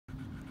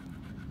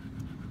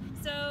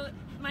So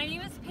my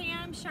name is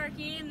Pam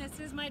Sharkey, and this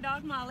is my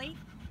dog Molly.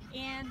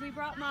 And we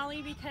brought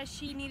Molly because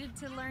she needed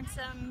to learn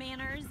some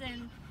manners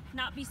and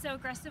not be so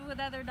aggressive with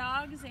other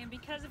dogs. And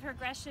because of her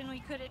aggression,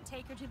 we couldn't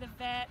take her to the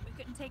vet, we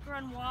couldn't take her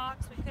on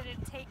walks, we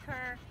couldn't take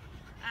her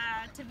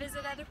to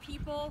visit other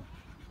people.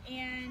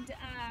 And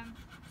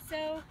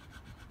so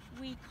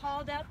we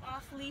called up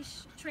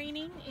Off-Leash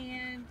training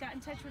and got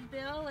in touch with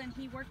Bill, and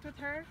he worked with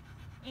her.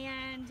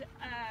 And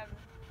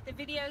the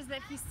videos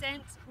that he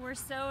sent were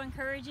so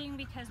encouraging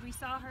because we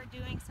saw her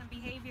doing some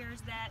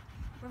behaviors that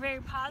were very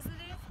positive,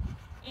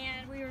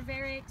 and we were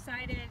very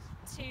excited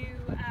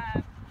to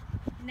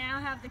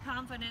now have the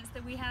confidence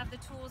that we have the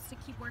tools to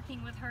keep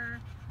working with her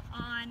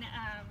on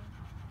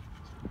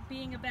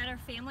being a better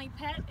family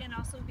pet, and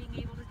also being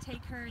able to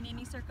take her in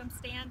any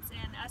circumstance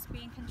and us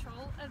be in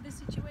control of the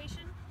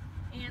situation.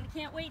 And I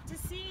can't wait to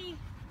see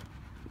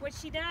what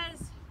she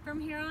does from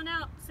here on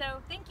out.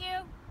 So thank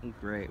you.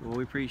 Great. Well,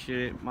 we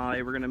appreciate it,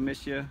 Molly. We're going to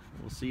miss you.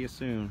 We'll see you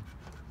soon.